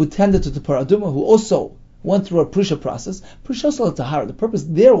who tended to the paraduma, who also went through a prisha process. Prisha salat tahara. The purpose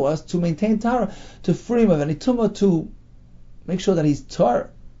there was to maintain tahara, to free him of any tumah, to make sure that he's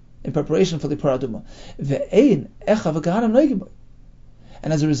tar in preparation for the paraduma. Ve'ein echa v'kahanim noigim bo.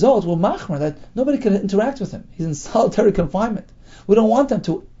 And as a result, we'll machmer that nobody can interact with him. He's in solitary confinement. We don't want them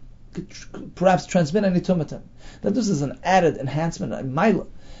to perhaps transmit any tumah to him. That this is an added enhancement, a maila,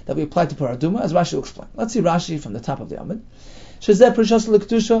 that we apply to paraduma, as Rashi will explain. Let's see Rashi from the top of the Amid. Shezeh prishas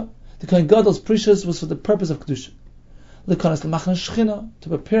l'kedusha. The kohen gadol's prishas was for the purpose of kedusha. L'kanas l'machna shchina, to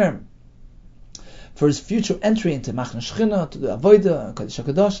prepare him for his future entry into machna shchina, to the avodah, kodesh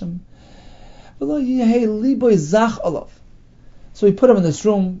hakadoshim. V'lo yehei liboy zach olav. So we put him in this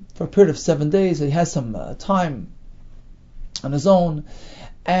room for a period of 7 days. He has some time on his own,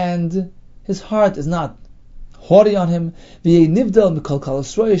 and his heart is not haughty on him. This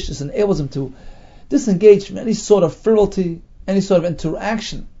enables him to disengage from any sort of frivolity, any sort of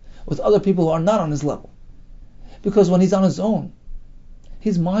interaction with other people who are not on his level. Because when he's on his own,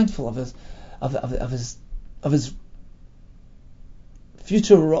 he's mindful of his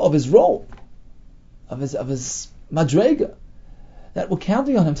future, of his role, of his madrega, that we're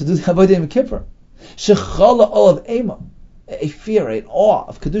counting on him to do the avodah yom kippur. Shechala olav ema, a fear, an awe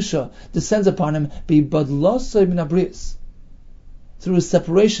of kedusha descends upon him. Be badlasay min abrius, through his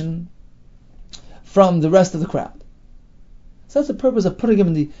separation from the rest of the crowd. So that's the purpose of putting him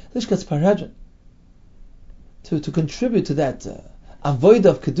in the lishkas parahedron, to contribute to that avodah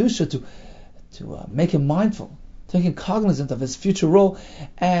of kedusha, to make him mindful, to make him cognizant of his future role,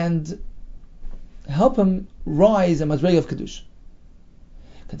 and help him rise in madrega of kedusha.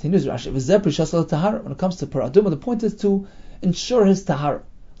 Continues Rashi, when it comes to paraduma, the point is to ensure his tahara.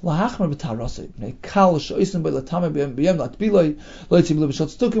 We mentioned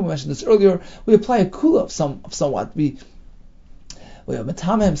this earlier. We apply a kula of somewhat. We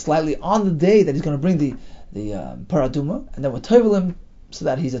matama him slightly on the day that he's going to bring the paraduma, and then we tovel him so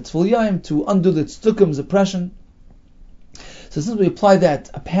that he's at full yaim to undo the tztukum's oppression. So since we apply that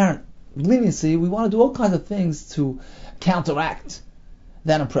apparent leniency, we want to do all kinds of things to counteract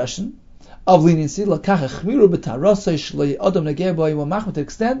that impression of leniency. To the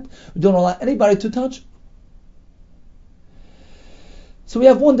extent we don't allow anybody to touch. So we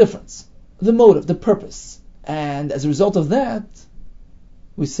have one difference, the motive, the purpose, and as a result of that,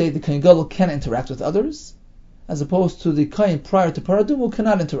 we say the kohen gadol can interact with others, as opposed to the kohen prior to paradum who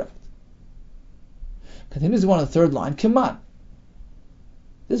cannot interact. Continues on the third line, Kiman.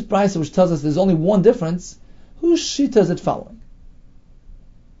 This brisa which tells us there's only one difference, whose shita is it following?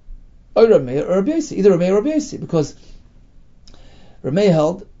 Either Rameh or Rabbi Yossi, because Rameh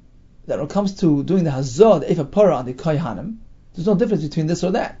held that when it comes to doing the hazah, the efa para on the kohanim, there's no difference between this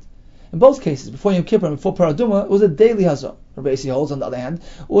or that. In both cases, before Yom Kippur and before Paraduma, it was a daily hazah. Rabbi Yossi holds, on the other hand,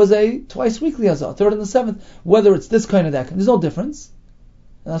 was a twice weekly hazah, third and the seventh. Whether it's this kind or that kind, there's no difference.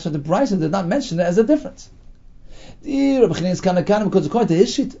 And that's why the Brisa did not mention it as a difference. Rabbi Chanina is kind of because according to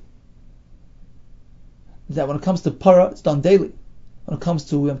his sheet, that when it comes to Para, it's done daily. When it comes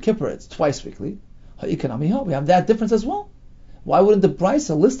to Yom Kippur, it's twice weekly. We have that difference as well. Why wouldn't the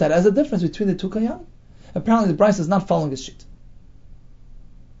Brisa list that as a difference between the two Kayanim? Apparently the Brisa is not following his sheet.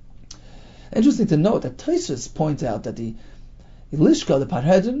 Interesting to note that Tosfos point out that the Lishka, the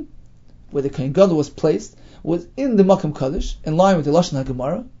Parhedrin, where the Kohen Gadol was placed, was in the Makam Kaddish, in line with the Lashon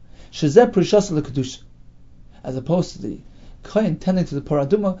HaGemara, Shezeh Prishas LeKedusha, as opposed to the Kohen tending to the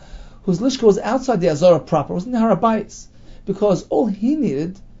Paraduma, whose Lishka was outside the Azara proper, was in the Harabayis, because all he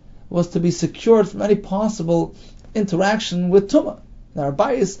needed was to be secured from any possible interaction with Tumah. The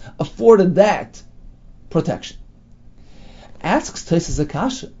Harabayis afforded that protection. Asks Tosfos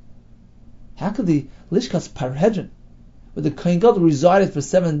Akasha, how could the Lishkas Parhedrin, where the Kohen Gadol resided for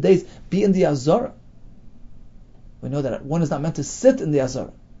 7 days, be in the Azara? We know that one is not meant to sit in the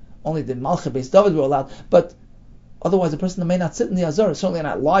Azara. Only the Malchei Beis David were allowed, but otherwise a person may not sit in the Azara, certainly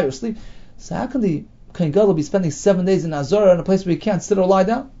not lie or sleep. So how can the Kohen Gadol be spending 7 days in Azara in a place where he can't sit or lie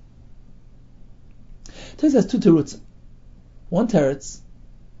down? Tosfos has two terutzim. One teretz is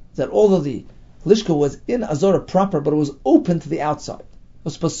that although the Lishka was in Azara proper, but it was open to the outside. It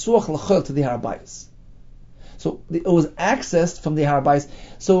was pasuach l'chol to the Harabayis. So it was accessed from the Harabayis,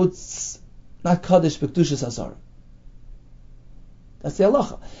 so it's not Kaddish B'Kedushas Azara. That's the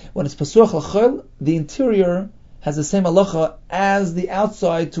halacha. When it's pasuach l'chol, the interior has the same halacha as the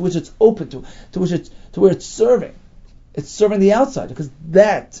outside to which it's open to where it's serving. It's serving the outside, because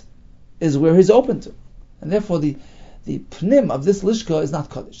that is where he's open to. And therefore the pnim of this Lishka is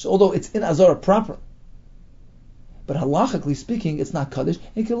not Kaddish, although it's in Azara proper. But halachically speaking, it's not Kaddish, and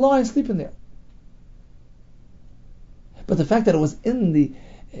you can lie and sleep in there. But the fact that it was in the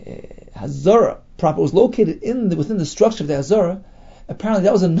Hazara proper, was located within the structure of the Hazara, apparently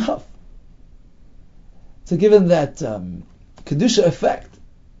that was enough to give him that Kedusha effect,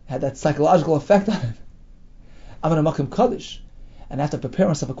 had that psychological effect on him. I'm in a Makam Kaddish, and I have to prepare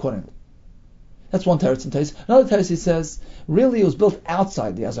myself accordingly. That's one teretz in Tosfos. Another teretz, he says, really it was built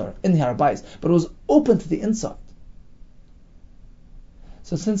outside the Hazara, in the Harabayis, but it was open to the inside.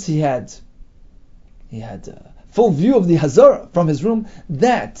 So since he had full view of the Hazara from his room,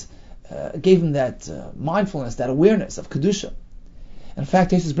 that gave him that mindfulness, that awareness of Kedusha. In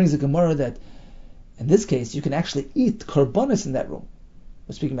fact, Tosfos brings a Gemara that in this case you can actually eat korbanos in that room.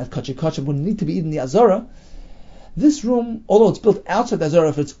 We're speaking about kachim wouldn't need to be eaten in the Hazara. This room, although it's built outside the Hazara,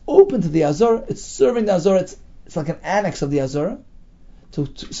 if it's open to the Hazara, it's serving the Hazara, it's like an annex of the Hazara. So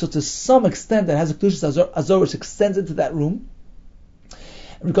to some extent that has a Kedushas Hazara which extends into that room.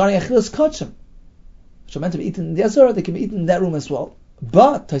 Regarding achilas kachim, which are meant to be eaten in the Azara, they can be eaten in that room as well.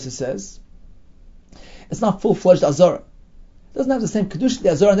 But, Tosfos says, it's not full-fledged Azara. It doesn't have the same Kedusha of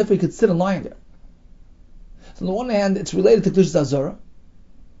the Azara, and therefore you could sit and lie in there. So on the one hand, it's related to Kedusha's Azara. You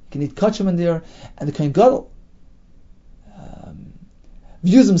can eat kachim in there, and the Kohen Gadol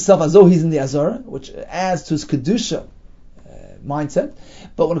views himself as though he's in the Azara, which adds to his Kedusha mindset.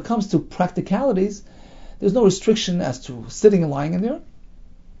 But when it comes to practicalities, there's no restriction as to sitting and lying in there,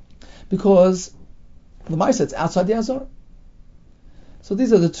 because the Maisa, it's outside the Azara. So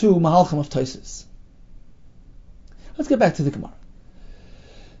these are the two Mahalchim of Tosfos. Let's get back to the Gemara.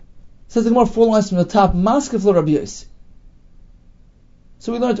 Says the Gemara 4 lines from the top, Maskef lo Rabbi Yossi.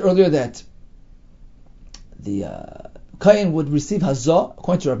 So we learned earlier that the Kohen would receive Hazah,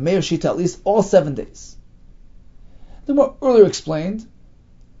 according to Rav Meir Shita, at least all 7 days. The Gemara earlier explained,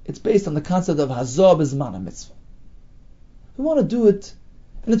 it's based on the concept of Hazah b'zman mitzvah. We want to do it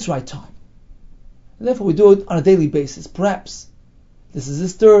in its right time. And therefore we do it on a daily basis. Perhaps this is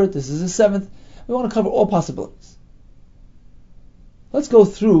his third, this is his seventh. We want to cover all possibilities. Let's go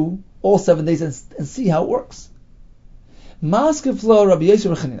through all 7 days and see how it works. Maskef lo Rabbi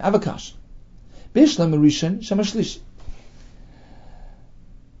Yossi Rechanin, Avakash. Bishlam Rishon Shamashlishi.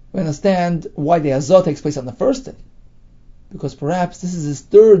 We understand why the Hazah takes place on the first day. Because perhaps this is his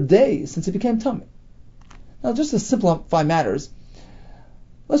third day since he became Tummy. Now, just to simplify matters,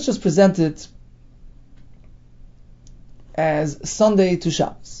 let's just present it as Sunday to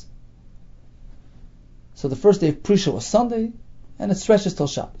Shabbos. So the first day of Prisha was Sunday, and it stretches till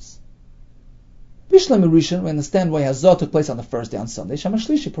Shabbos. Bishlam Rishon, we understand why Hazah took place on the first day on Sunday.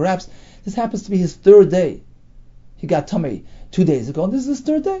 Shamashlishi, perhaps this happens to be his third day. He got tummy 2 days ago, and this is his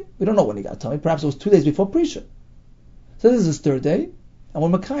third day. We don't know when he got tummy. Perhaps it was 2 days before Prisha. So this is his third day, and we're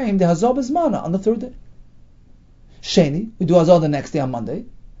Makayim the Hazah B'zmana on the third day. Sheni, we do Hazah the next day on Monday.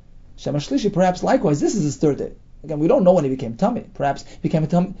 Shema Shlishi, perhaps likewise, this is his third day. Again, we don't know when he became tummy. Perhaps he became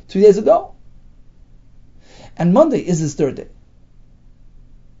tummy 2 days ago. And Monday is his third day.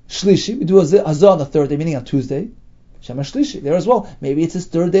 Shlishi, we do Hazah on the third day, meaning on Tuesday. Shema Shlishi, there as well. Maybe it's his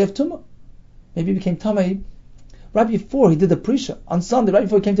third day of Tumah. Maybe he became tummy right before he did the Prisha. On Sunday, right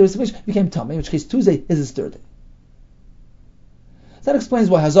before he came to his Mikdash, he became tummy, in which case Tuesday is his third day. That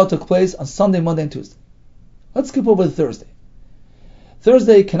explains why Hazah took place on Sunday, Monday, and Tuesday. Let's skip over the Thursday.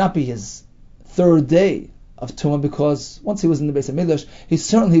 Thursday cannot be his third day of Tumah because once he was in the Beis HaMikdash, he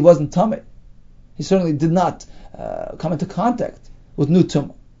certainly wasn't tummy. He certainly did not come into contact with new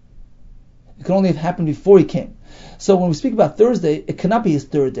Tumah. It could only have happened before he came. So when we speak about Thursday, it cannot be his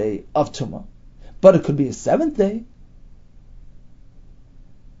third day of Tumah, but it could be his seventh day.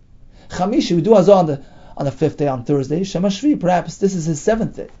 Chamishi, we do Hazah on the fifth day, on Thursday. Shema Shvi, perhaps this is his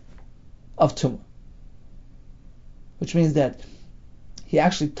seventh day of Tumah, which means that he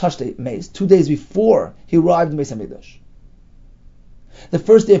actually touched a mace 2 days before he arrived in Beis HaMikdash. The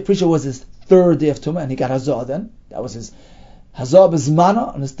first day of Prisha was his third day of Tumah, and he got Hazah then. That was his Hazah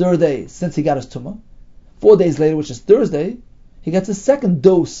B'Zmana on his third day since he got his Tumah. 4 days later, which is Thursday, he gets his second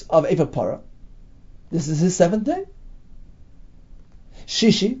dose of Efa Para. This is his seventh day.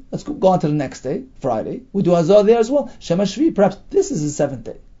 Shishi, let's go on to the next day, Friday. We do Hazah there as well. Shema Shvi, perhaps this is his seventh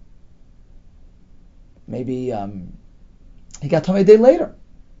day. Maybe he got Tumah a day later.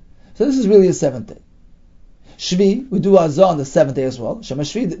 So this is really his seventh day. Shvi, we do Hazah on the seventh day as well. Shema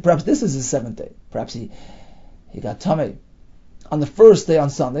Shvi, perhaps this is his seventh day. Perhaps he got Tumah on the first day on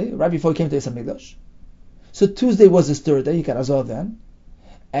Sunday, right before he came to Beis HaMikdash. So Tuesday was his third day, he got Hazah then.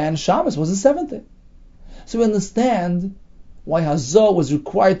 And Shabbos was his seventh day. So we understand why Hazah was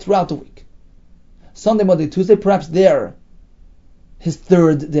required throughout the week. Sunday, Monday, Tuesday, perhaps they're his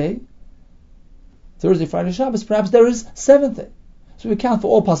third day. Thursday, Friday, Shabbos, perhaps they're his seventh day. So we count for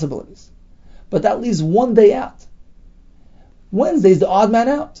all possibilities. But that leaves one day out. Wednesday is the odd man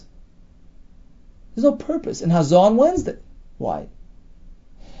out. There's no purpose in Hazah on Wednesday. Why?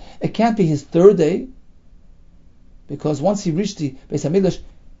 It can't be his third day, because once he reached the Beis HaMikdash,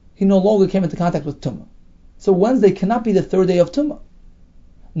 he no longer came into contact with Tumah. So Wednesday cannot be the third day of Tumah,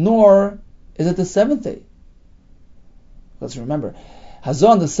 nor is it the seventh day. Let's remember, Hazah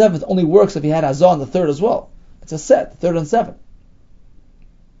on the seventh only works if he had Hazah on the third as well. It's a set, third and seventh.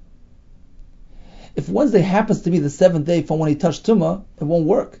 If Wednesday happens to be the seventh day from when he touched Tumah, it won't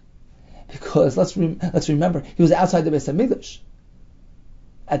work. Because let's remember, he was outside the Beis HaMikdash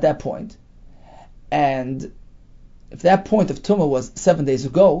at that point. And if that point of Tumah was 7 days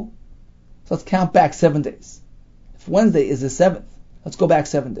ago, so let's count back 7 days. If Wednesday is the seventh, let's go back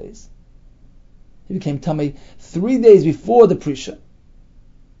 7 days. He became Tummy 3 days before the Prisha.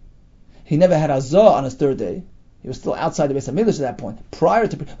 He never had Hazah on his third day. He was still outside the Beis HaMikdash at that point, prior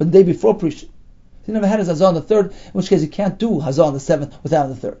to, but the day before Prisha. He never had his Hazah on the third, in which case he can't do Hazah on the seventh without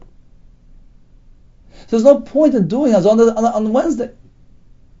the third. So there's no point in doing Hazah on Wednesday.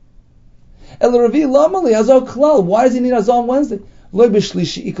 El Revi Lamali Hazah Klal. Why does he need Hazah on Wednesday? Lo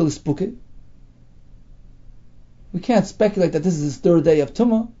b'shlishi ikal ispuke. We can't speculate that this is his third day of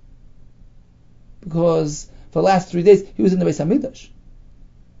Tumah, because for the last 3 days he was in the Beis HaMikdash.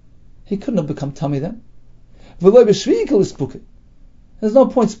 He couldn't have become tummy then. V'lo b'shvi ikal ispuke. There's no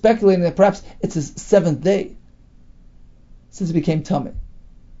point speculating that perhaps it's his seventh day since he became tummy,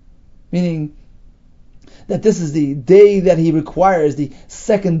 meaning that this is the day that he requires the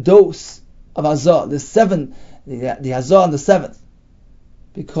second dose of Hazah, the Hazah on the seventh,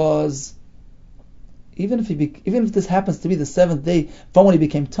 because even if this happens to be the seventh day from when he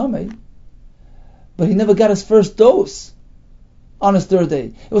became tummy, but he never got his first dose on his third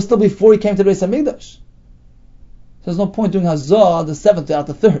day. It was still before he came to the Beis HaMikdash. So there's no point doing Hazah on the seventh without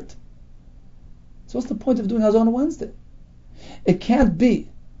the third. So what's the point of doing Hazah on a Wednesday? It can't be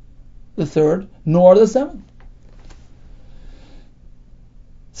the third nor the seventh.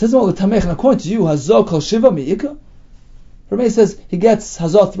 Says according to you, Hazah kol shiva mi'ika. Rameh says he gets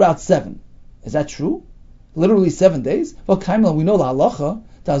Hazah throughout 7. Is that true? Literally 7 days? Well, Kaimla, we know the halacha,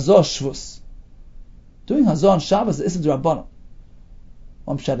 the Hazah shvus. Doing Hazah on Shabbos is a drabbanan.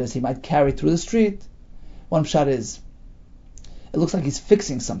 One pshat is he might carry through the street. One pshat is it looks like he's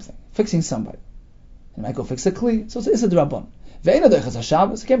fixing something, fixing somebody. He might go fix a kli. So it's a drabbanan. Ve'ena deichas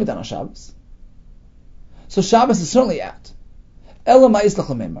haShabbos. It can't be done on Shabbos. So Shabbos is certainly out. Ela ma'is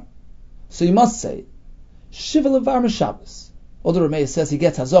l'chamemar. So you must say shiva levar Shabbos. Although Rameh says he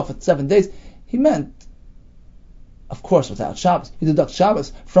gets Hazah for 7 days, he meant, of course, without Shabbos. You deduct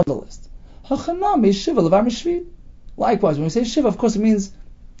Shabbos from the list. Hachanami shiva levar mishvi. Likewise, when we say shiva, of course it means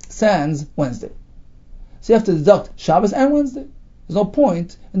sans Wednesday. So you have to deduct Shabbos and Wednesday. There's no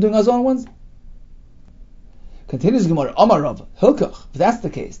point in doing Hazah on Wednesday. Continues Gemara, Amar Rav, Hilkach, if that's the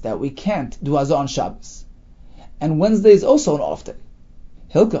case, that we can't do Hazah on Shabbos, and Wednesday is also an off day.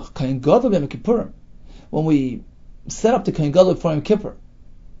 Hilkach, Kohen Gadol b'Yom Kippurim, when we set up the Kohen Gadol for Yom Kippur,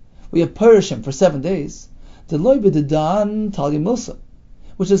 we have Perishim for 7 days, the Loi b'Dedan Tal Yimilsa,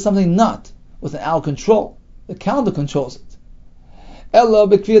 which is something not within our control. The calendar controls it. Ella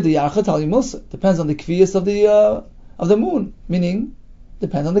b'Kviyah D'Yarcha Tal Yimilsa, depends on the Kviyas of the moon, meaning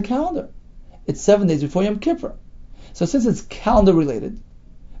depends on the calendar. It's 7 days before Yom Kippur. So since it's calendar related,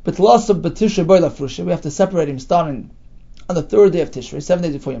 but loss of Tishrei B'Oila Frusha, we have to separate him starting on the 3rd day of Tishrei, 7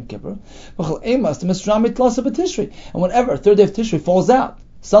 days before Yom Kippur. And whenever 3rd day of Tishrei falls out,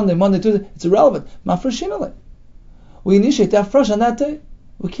 Sunday, Monday, Tuesday, it's irrelevant. We initiate the afresh on that day.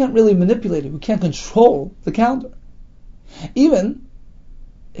 We can't really manipulate it. We can't control the calendar. Even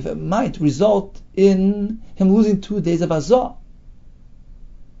if it might result in him losing 2 days of Hazah.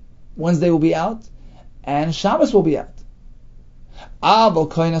 Wednesday will be out, and Shabbos will be out.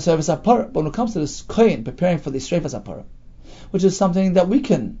 But when it comes to this kohen preparing for the Sreifas HaParah, which is something that we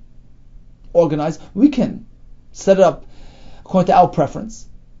can organize, we can set it up according to our preference.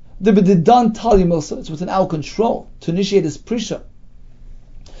 The B'Didan Tali Milsa, it's within our control to initiate this Prisha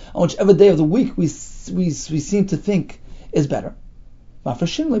on whichever day of the week we seem to think is better. Then,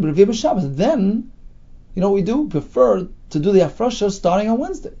 you know what we do? We prefer to do the Afrasha starting on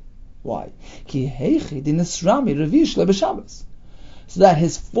Wednesday. Why? So that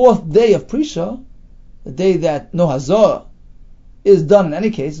his 4th day of Prisha, the day that no Hazah is done in any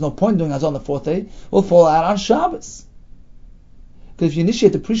case, no point in doing Hazah on the 4th day, will fall out on Shabbos. Because if you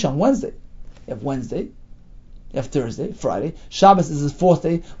initiate the Prisha on Wednesday, you have Wednesday, you have Thursday, Friday, Shabbos is his 4th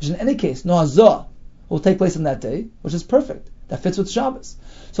day, which in any case, no Hazah will take place on that day, which is perfect. That fits with Shabbos.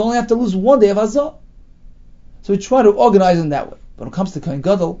 So only have to lose 1 day of Hazah. So we try to organize in that way. But when it comes to Kohen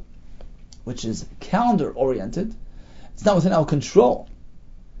Gadol, which is calendar oriented, it's not within our control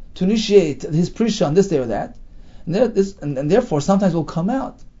to initiate his Prisha on this day or that. And therefore, sometimes will come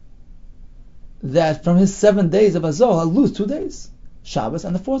out that from his 7 days of Hazah, he'll lose 2 days, Shabbos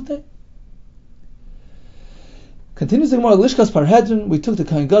and the 4th day. Continues the Gemara, Lishkas Parhedrin, we took the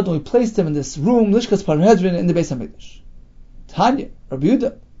Kohen Gadol, we placed him in this room, Lishkas Parhedrin, in the Beis HaMikdash. Tanya, Rabbi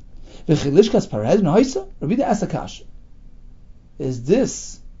Yehuda, V'chi Lishkas Parhedrin Hoysa, Rabbi Yehuda asked a kasha. Is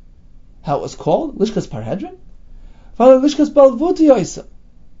this how it was called? Lishkas Parhedrin? Father, Lishkas Balvuti Hoysa.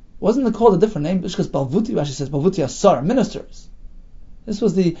 Wasn't it called a different name? Lishkas Balvuti, Rashi says Balvuti Asar, ministers. This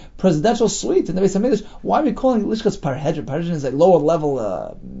was the presidential suite in the Beis HaMikdash. Why are we calling it Lishkas Parhedrin? Parhedrin is a lower level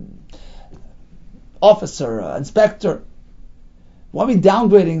officer, inspector. Why are we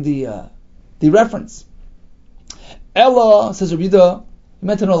downgrading the reference? Ella, says Rabbi Yehuda, he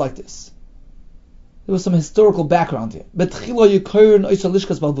meant to know like this. There was some historical background here. Initially, when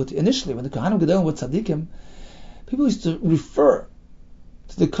the Kohanim Gedolim were tzaddikim, people used to refer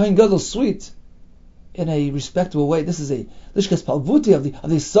to the Kohen Gadol suite in a respectable way. This is a Lishkas Palvuti of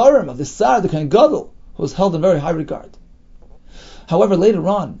the Sarim, of the Sar, the Kohen Gadol, who was held in very high regard. However, later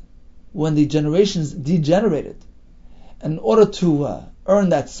on, when the generations degenerated, in order to earn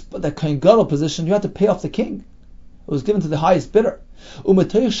that Kohen Gadol position, you had to pay off the king. It was given to the highest bidder. Due to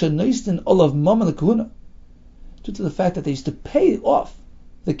the fact that they used to pay off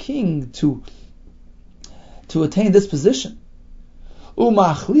the king to attain this position.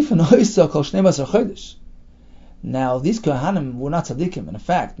 Now, these Kohanim were not tzaddikim. In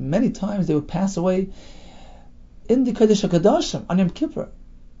fact, many times they would pass away in the Kodesh HaKadoshim on Yom Kippur.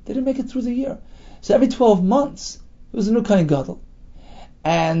 They didn't make it through the year. So every 12 months, there was a new Kohen Gadol.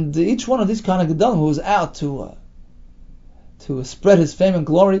 And each one of these Kohen Gadolim who was out to spread his fame and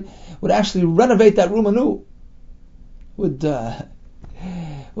glory would actually renovate that room anew. Would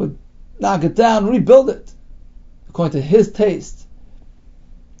knock it down, rebuild it according to his taste,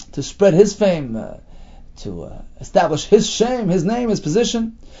 to spread his fame, to establish his shame, his name, his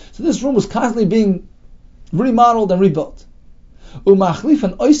position. So this room was constantly being remodeled and rebuilt. Umachlif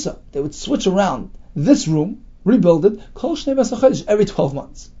and Oisa, they would switch around this room, rebuild it, kol shnei b'asachaydish, every 12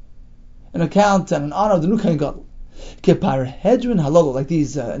 months, an account and an honor of the new Kohen Gadol. Keparhedrin halolo, like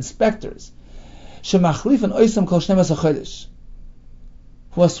these inspectors, shemachlif and Oisam kol shnei b'asachaydish,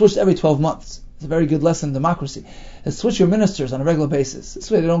 who are switched every 12 months. It's a very good lesson in democracy. And switch your ministers on a regular basis.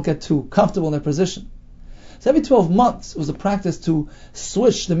 This way they don't get too comfortable in their position. So every 12 months it was a practice to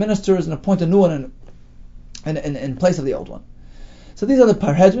switch the ministers and appoint a new one in place of the old one. So these are the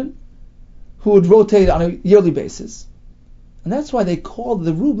Parhedrin who would rotate on a yearly basis. And that's why they called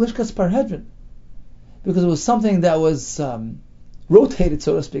the room Lishkas Parhedrin, because it was something that was rotated,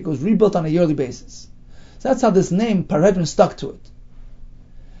 so to speak. It was rebuilt on a yearly basis. So that's how this name Parhedrin stuck to it.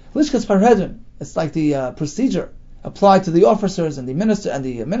 Lishkas Parhedrin, it's like the procedure applied to the officers and the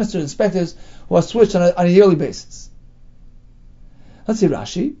ministers, inspectors who are switched on a yearly basis. Let's see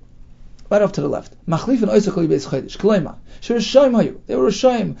Rashi, right off to the left. Machlifin oisakoli beis chodesh. K'loima. Shirishayim hayu. They were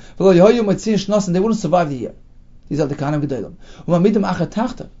Rishayim. V'lo yahayu motzin shnosan. They wouldn't survive the year. These are the Kohanim Gedolim. Umamidim achat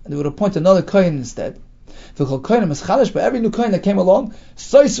tachta. And they would appoint another Kohen instead. V'chol Kohenim eschalish. But every new Kohen that came along,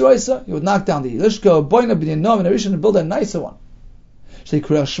 sois he would knock down the Lishka, Boina, B'nyan Nom, and Arishan, and build a nicer one. Shei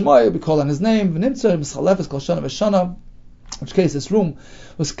Kurel Shmoy would be called on his name. V'nimtzer, Mischalefes, Kol Shana V'shana. In which case, this room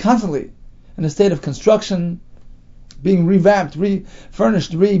was constantly in a state of construction, being revamped,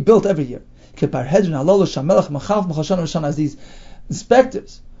 refurnished, rebuilt every year. As these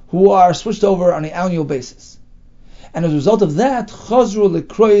inspectors who are switched over on an annual basis. And as a result of that, they started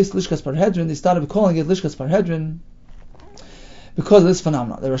calling it Lishkas Parhedrin because of this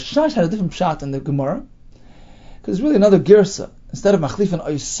phenomenon. The Rashash had a different shot in the Gemara, because it's really another girsa. Instead of Machlifin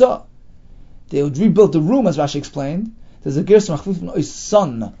Oysa, they would rebuild the room, as Rashi explained. There's a girsa Machlifin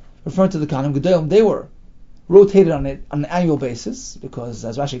Oysan, referring to the Kohanim Gedolim. They were rotated on it on an annual basis, because,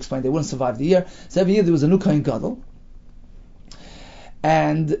 as Rashi explained, they wouldn't survive the year. So every year there was a new Kohen Gadol,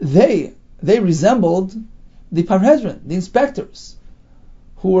 and they resembled the Parhedrin, the inspectors,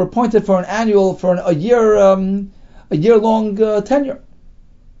 who were appointed for a year-long tenure.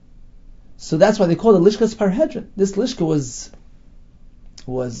 So that's why they called it Lishkas Parhedrin. This Lishka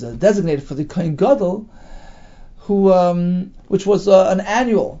was designated for the Kohen Gadol, which was an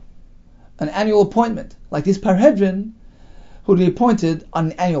annual appointment, like these Parhedrin, who would be appointed on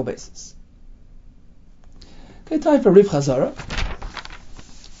an annual basis. Okay, time for Riv Chazara.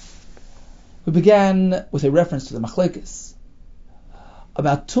 We began with a reference to the Machlekes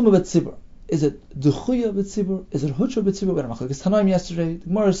about Tumah B'tzibur. Is it Duchuya B'tzibur? Is it Hutra B'tzibur? We had a Machlekes Tanoim yesterday. The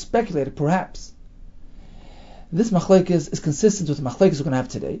Gemara speculated, perhaps this Machlekes is consistent with the Machlekes we're going to have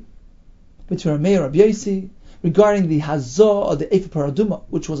today between Rameh and Rabbi Yosi regarding the Hazah or the Eifah Paraduma,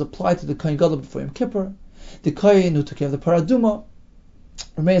 which was applied to the Kohen Gadol before Yom Kippur, the Kohen who took care of the Paraduma.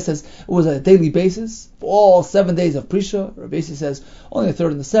 Rameh says it was a daily basis for all 7 days of Prisha. Rabbi Yosi says only the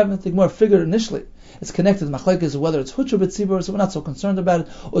third and the seventh. The Gemara figured initially it's connected to Machlekes, whether it's Hutra B'tzibur, so we're not so concerned about it,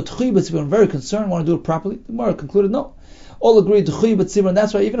 or Tchuy B'tzibur, we're very concerned, want to do it properly. The Gemara concluded no. All agreed Tchuy B'tzibur, and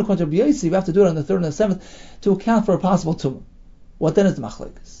that's why even according to Rabbi Yosi, we have to do it on the third and the seventh to account for a possible tumah. What then is the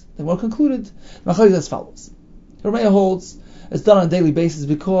Machlekes? The Gemara concluded the Machlekes as follows. Rameh holds it's done on a daily basis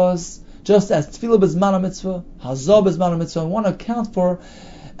because just as Tefillah b'zman mitzvah, Hazah b'zman mitzvah, we want to account for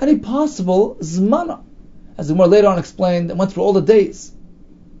any possible zmana. As the Gemara later on explained and went through all the days,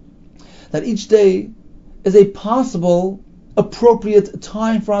 that each day is a possible appropriate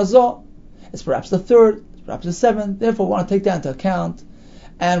time for Hazah. It's perhaps the third, it's perhaps the seventh, therefore we want to take that into account,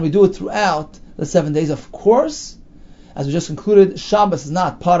 and we do it throughout the 7 days. Of course, as we just concluded, Shabbos is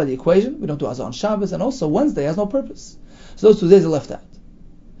not part of the equation. We don't do Hazah on Shabbos, and also Wednesday has no purpose. So those 2 days are left out.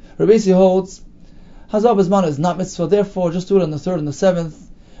 Rabbi Yosi holds Hazah b'zman is not mitzvah, therefore just do it on the third and the seventh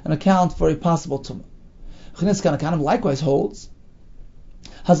and account for a possible tumah. Chines Kanakanim likewise holds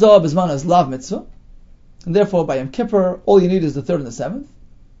Hazah b'zman is lav mitzvah, and therefore by Yom Kippur all you need is the third and the seventh.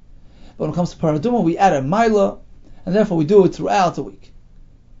 But when it comes to Paraduma, we add a Maila, and therefore we do it throughout the week.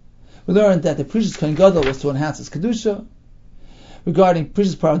 We learned that the Precious Kohen Gadol was to enhance his Kedusha. Regarding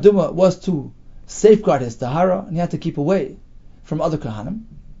Precious Paraduma, was to safeguard his Tahara, and he had to keep away from other Kohanim.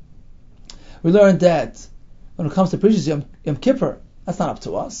 We learned that when it comes to Precious Yom Kippur, that's not up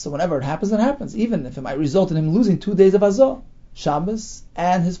to us. So whenever it happens, even if it might result in him losing 2 days of Hazah, Shabbos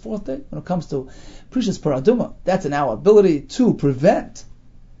and his 4th day. When it comes to Precious Paraduma, that's in our ability to prevent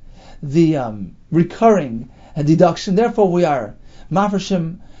the recurring deduction. Therefore, we are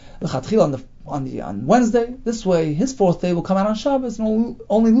mafreshim l'chatchila on Wednesday. This way, his 4th day will come out on Shabbos and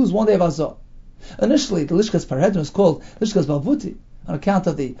only lose 1 day of Hazah. Initially, the Lishkas Parhedrin was called Lishkas Balvuti on account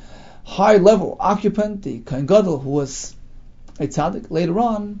of the high-level occupant, the Kohen Gadol, who was a tzaddik. Later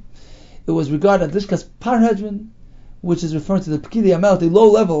on, it was regarded as Lishkas Parhedrin, which is referring to the Pekidei Hamel, the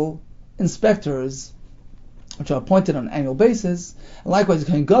low-level inspectors, which are appointed on an annual basis. And likewise,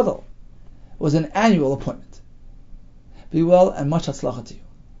 the Kohen Gadol was an annual appointment. Be well, and much hatzlacha to you.